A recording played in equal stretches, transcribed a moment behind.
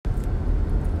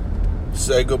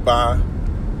say goodbye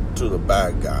to the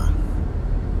bad guy.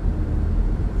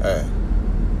 Hey,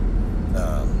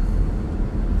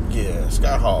 yeah,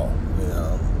 Scott Hall.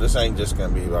 This ain't just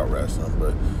gonna be about wrestling,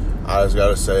 but I just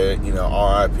gotta say it.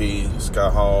 R.I.P.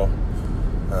 Scott Hall,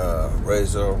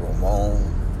 Razor Ramon,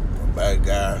 a bad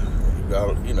guy.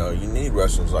 You need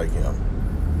wrestlers like him.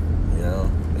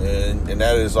 And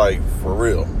that is like for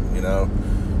real.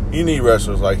 You need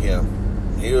wrestlers like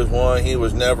him. He was one. He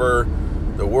was never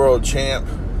the world champ,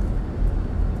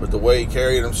 but the way he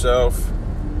carried himself,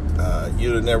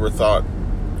 you'd have never thought.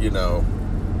 You'd have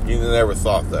never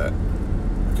thought that.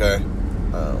 Okay.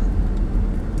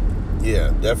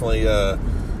 Yeah, definitely a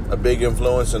big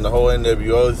influence in the whole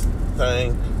NWO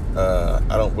thing.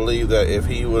 I don't believe that if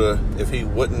he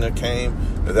wouldn't have came,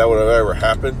 that would have ever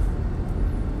happened.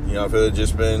 If it had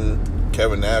just been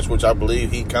Kevin Nash, which I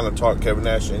believe he kind of talked Kevin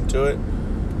Nash into it.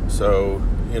 So,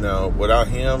 without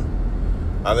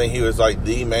him, I think he was like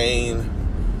the main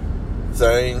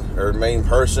thing or main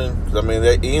person.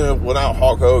 Even without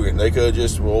Hulk Hogan, they could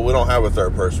have we don't have a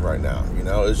third person right now.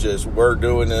 It's just we're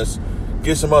doing this.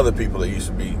 Get some other people that used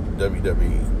to be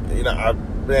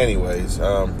WWE. Anyways,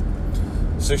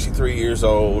 63 years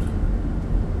old.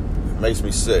 Makes me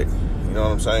sick. You know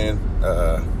what I'm saying?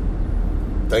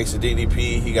 Thanks to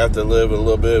DDP, he got to live a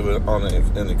little bit on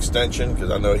an extension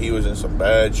because I know he was in some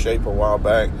bad shape a while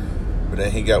back. But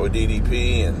then he got with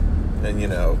DDP and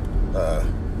the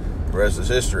rest is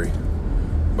history.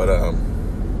 But,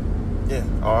 yeah,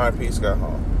 R.I.P. Scott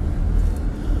Hall.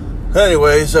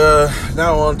 Anyways,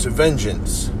 now on to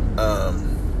Vengeance.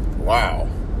 Wow.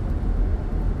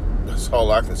 That's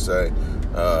all I can say.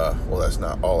 Well, that's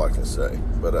not all I can say.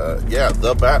 But, yeah,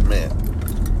 The Batman.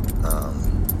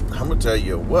 I'm going to tell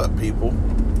you what, people.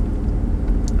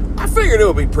 I figured it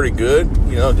would be pretty good,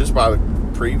 just by the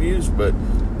previews. But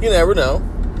you never know.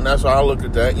 And that's why I look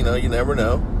at that. You never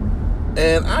know.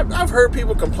 And I've heard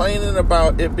people complaining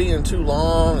about it being too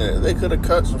long. And they could have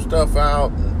cut some stuff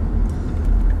out.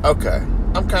 Okay.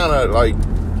 I'm kind of like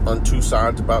on two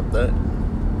sides about that.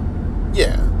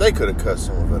 Yeah, they could have cut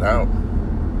some of it out.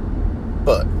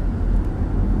 But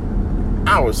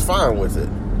I was fine with it.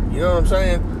 You know what I'm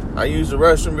saying? I used the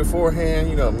restroom beforehand.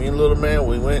 Me and Little Man,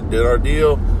 we went, did our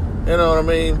deal. You know what I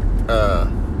mean?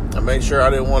 I made sure I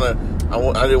didn't want to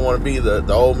be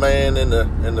the old man in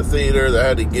the theater that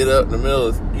had to get up in the middle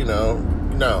of,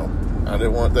 no. I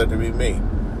didn't want that to be me.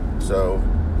 So,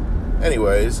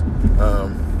 anyways,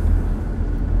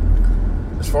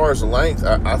 as far as the length,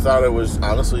 I thought it was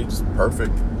honestly just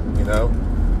perfect,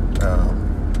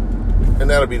 and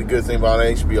that'll be the good thing about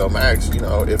HBO Max.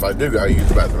 If I do gotta use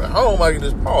the bathroom at home, I can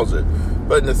just pause it.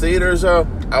 But in the theaters, I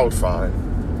was fine,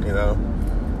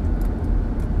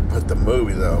 But the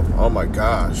movie, though, oh my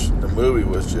gosh, the movie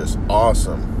was just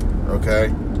awesome.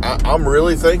 Okay, I'm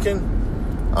really thinking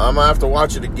I'm gonna have to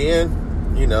watch it again,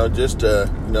 just to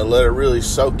let it really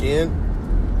soak in.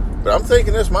 But I'm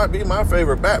thinking this might be my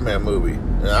favorite Batman movie,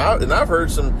 and I've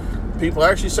heard some people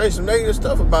actually say some negative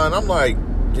stuff about it. And I'm like,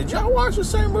 did y'all watch the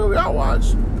same movie I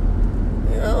watched?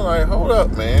 Hold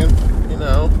up, man.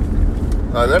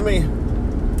 Let me,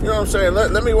 what I'm saying?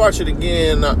 Let me watch it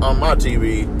again on my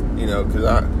TV, because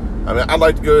I'd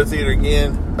like to go to the theater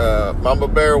again. Mama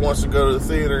Bear wants to go to the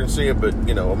theater and see it, but,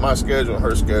 with my schedule and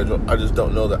her schedule, I just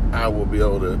don't know that I will be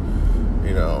able to,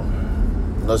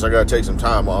 unless I got to take some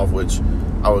time off, which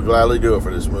I would gladly do it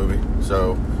for this movie.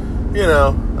 So,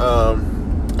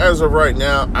 as of right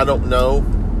now, I don't know.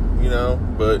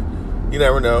 But you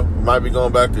never know. We might be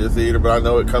going back to the theater, but I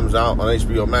know it comes out on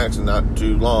HBO Max in not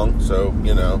too long. So,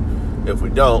 if we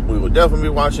don't, we will definitely be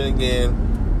watching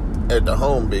again at the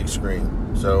home big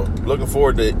screen. So, looking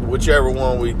forward to whichever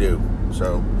one we do.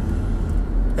 So,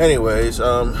 anyways,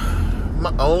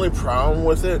 my only problem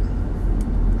with it,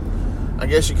 I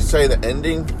guess you could say the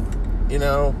ending,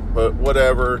 but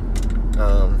whatever.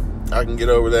 I can get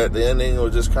over that. The ending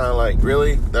was just kind of like,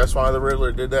 really? That's why the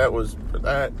Riddler did that, was for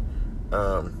that?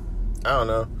 I don't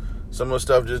know. Some of the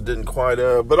stuff just didn't quite,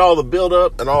 but all the build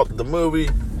up and all the movie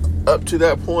up to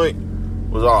that point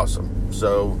was awesome.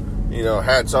 So,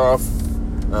 hats off.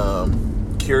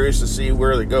 Curious to see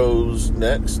where it goes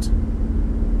next.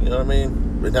 You know what I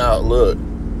mean? But now, look,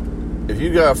 if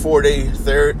you got 4D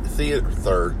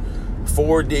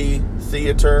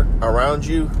theater around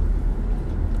you,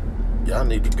 y'all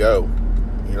need to go.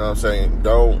 You know what I'm saying?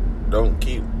 Don't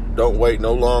wait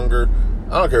no longer.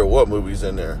 I don't care what movie's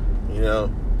in there,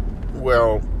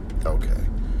 Well, okay.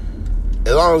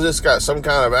 As long as it's got some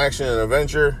kind of action and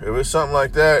adventure, if it's something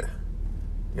like that,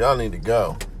 y'all need to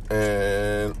go.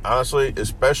 And honestly,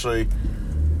 especially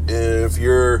if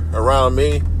you're around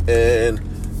me and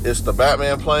it's the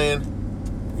Batman playing,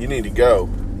 you need to go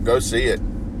see it.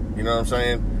 You know what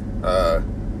I'm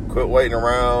saying? Quit waiting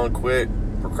around, quit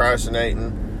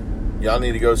procrastinating. Y'all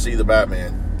need to go see the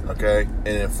Batman, okay? And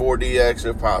in 4DX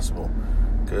if possible.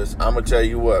 Because I'm going to tell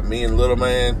you what, me and Little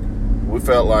Man, we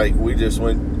felt like we just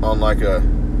went on like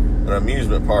an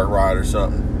amusement park ride or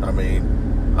something. I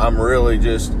mean, I'm really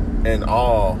just in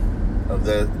awe of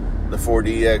the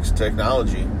 4DX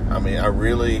technology. I mean,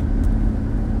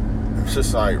 it's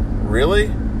just like, really?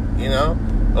 You know?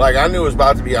 Like, I knew it was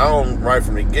about to be on right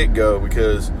from the get-go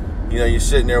because, you know, you're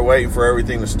sitting there waiting for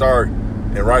everything to start,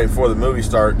 and right before the movie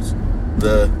starts,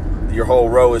 your whole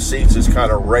row of seats just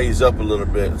kind of raise up a little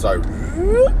bit. It's like,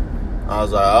 I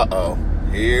was like, uh-oh,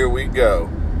 here we go.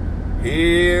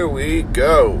 Here we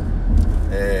go.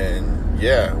 And,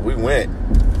 yeah, we went.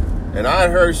 And I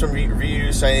heard some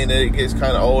reviews saying that it gets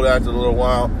kind of old after a little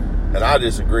while, and I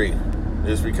disagree.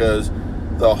 Just because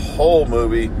the whole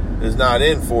movie is not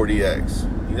in 4DX.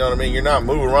 You know what I mean? You're not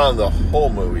moving around the whole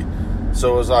movie.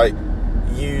 So it's like,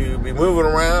 you be moving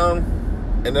around,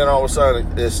 and then all of a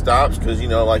sudden it stops because, you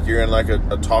know, like you're in like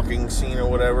a talking scene or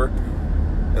whatever.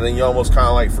 And then you almost kind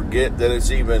of like forget that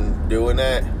it's even doing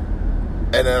that.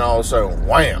 And then all of a sudden,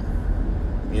 wham!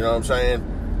 You know what I'm saying?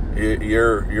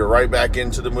 You're right back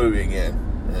into the movie again.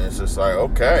 And it's just like,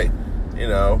 okay, you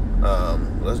know,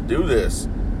 let's do this.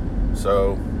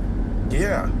 So,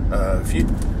 yeah, if you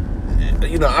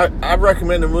know, I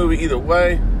recommend the movie either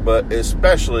way, but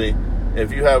especially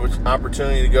if you have an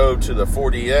opportunity to go to the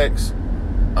 4DX,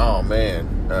 oh man,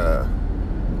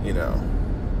 you know,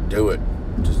 do it.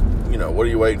 Just, you know, what are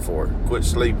you waiting for? Quit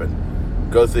sleeping.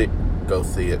 Go see it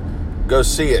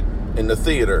in the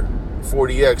theater.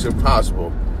 4DX if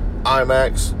possible.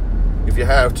 IMAX if you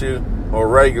have to, or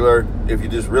regular if you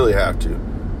just really have to.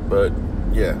 But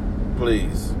yeah,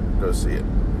 please go see it.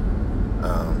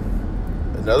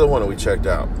 Another one that we checked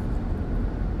out.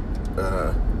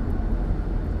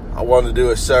 I wanted to do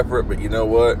it separate, but you know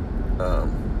what?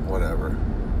 Whatever.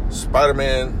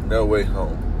 Spider-Man No Way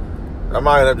Home. I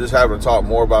might end up just having to talk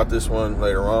more about this one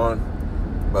later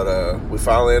on. But we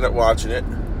finally ended up watching it.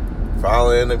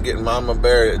 Finally ended up getting Mama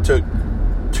Bear. It took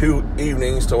 2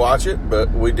 evenings to watch it, but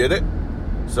we did it.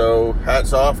 So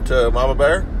hats off to Mama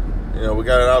Bear. You know, we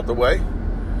got it out the way.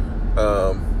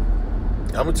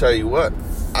 I'm going to tell you what.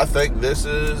 I think this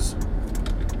is,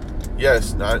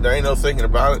 yes, there ain't no thinking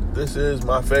about it. This is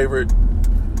my favorite,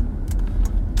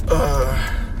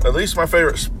 at least my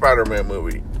favorite Spider-Man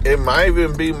movie. It might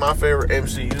even be my favorite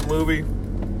MCU movie.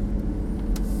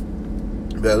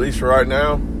 But at least for right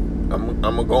now, I'm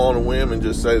going to go on a whim and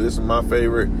just say this is my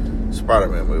favorite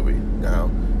Spider-Man movie.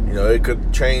 Now, you know, it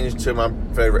could change to my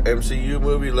favorite MCU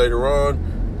movie later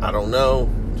on. I don't know.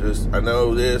 Just, I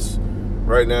know this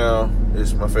right now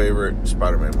is my favorite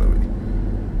Spider-Man movie.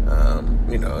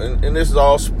 You know, and this is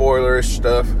all spoilerish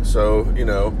stuff, so, you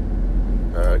know,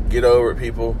 get over it,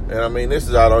 people. And I mean, this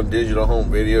is out on digital home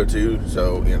video too,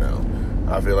 so, you know,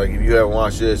 I feel like if you haven't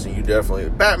watched this, and you definitely,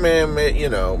 Batman, you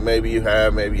know, maybe you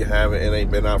have, maybe you haven't, it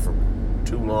ain't been out for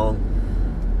too long.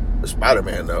 The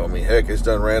Spider-Man, though, I mean, heck, it's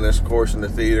done ran its course in the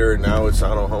theater, and now it's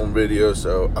out on home video,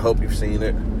 so I hope you've seen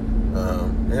it.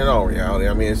 In all reality,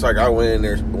 I mean, it's like I went in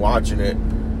there watching it,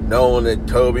 knowing that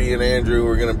Toby and Andrew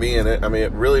were going to be in it. I mean,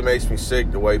 it really makes me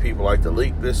sick the way people like to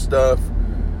leak this stuff.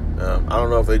 I don't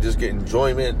know if they just get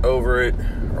enjoyment over it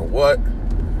or what,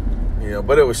 you know,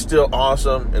 but it was still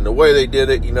awesome. And the way they did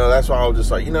it, you know, that's why I was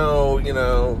just like, you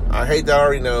know, I hate that I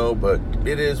already know, but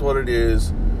it is what it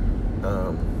is.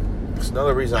 It's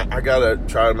another reason I got to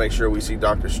try to make sure we see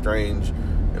Doctor Strange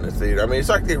in the theater. I mean, it's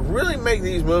like they really make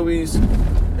these movies,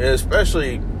 and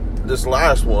especially this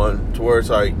last one, to where it's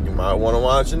like, you might want to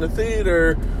watch in the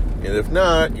theater, and if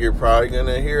not, you're probably going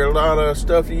to hear a lot of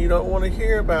stuff that you don't want to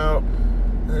hear about.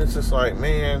 And it's just like,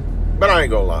 man, but I ain't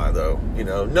going to lie, though. You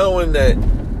know, knowing that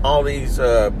all these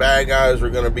bad guys were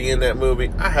going to be in that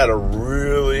movie, I had a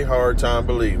really hard time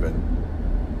believing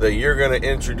that you're going to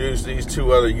introduce these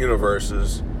two other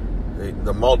universes,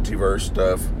 the multiverse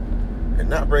stuff, and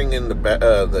not bring in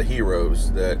the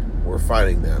heroes that were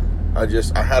fighting them. I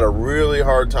had a really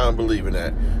hard time believing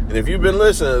that. And if you've been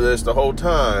listening to this the whole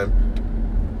time,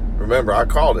 remember, I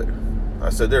called it. I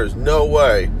said, there's no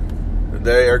way that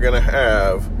they are going to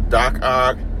have Doc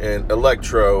Ock and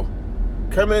Electro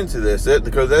come into this.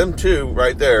 Because them two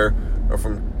right there are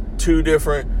from two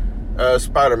different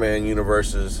Spider-Man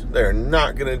universes. They're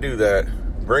not going to do that.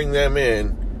 Bring them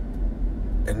in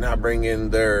and not bring in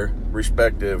their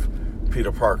respective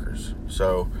Peter Parkers.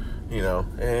 So, you know,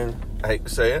 and I hate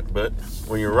to say it, but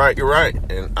when you're right, you're right.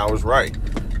 And I was right.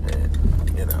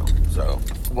 And, you know, so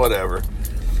whatever.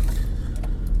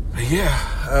 But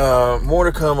yeah, more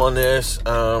to come on this.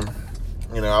 I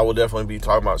will definitely be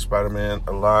talking about Spider-Man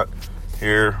a lot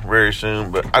here very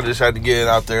soon, but I just had to get it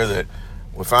out there that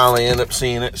we finally end up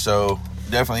seeing it, so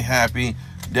definitely happy.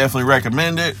 Definitely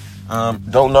recommend it.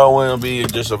 Don't know when it'll be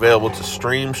just available to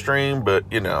stream, but,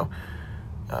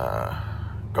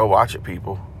 go watch it,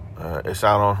 people. It's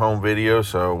out on home video,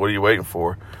 so what are you waiting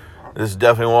for? This is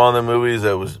definitely one of the movies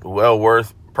that was well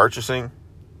worth purchasing.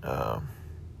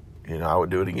 I would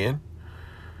do it again.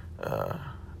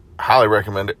 Highly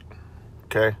recommend it.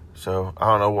 Okay, so I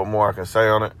don't know what more I can say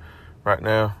on it right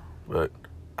now, but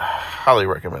I highly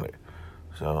recommend it.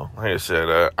 So, like I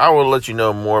said, I will let you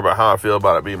know more about how I feel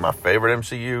about it being my favorite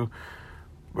MCU.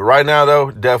 But right now,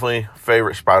 though, definitely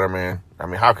favorite Spider-Man. I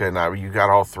mean, how could it not? You got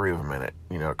all three of them in it.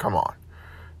 Come on.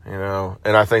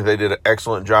 And I think they did an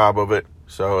excellent job of it.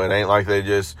 So it ain't like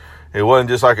it wasn't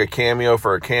just like a cameo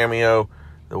for a cameo.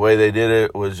 The way they did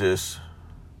it was just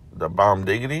the bomb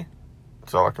diggity.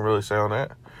 That's all I can really say on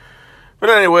that. But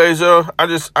anyways, though, I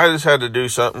just had to do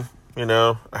something.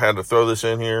 I had to throw this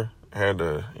in here. I had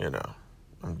to,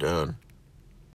 I'm done.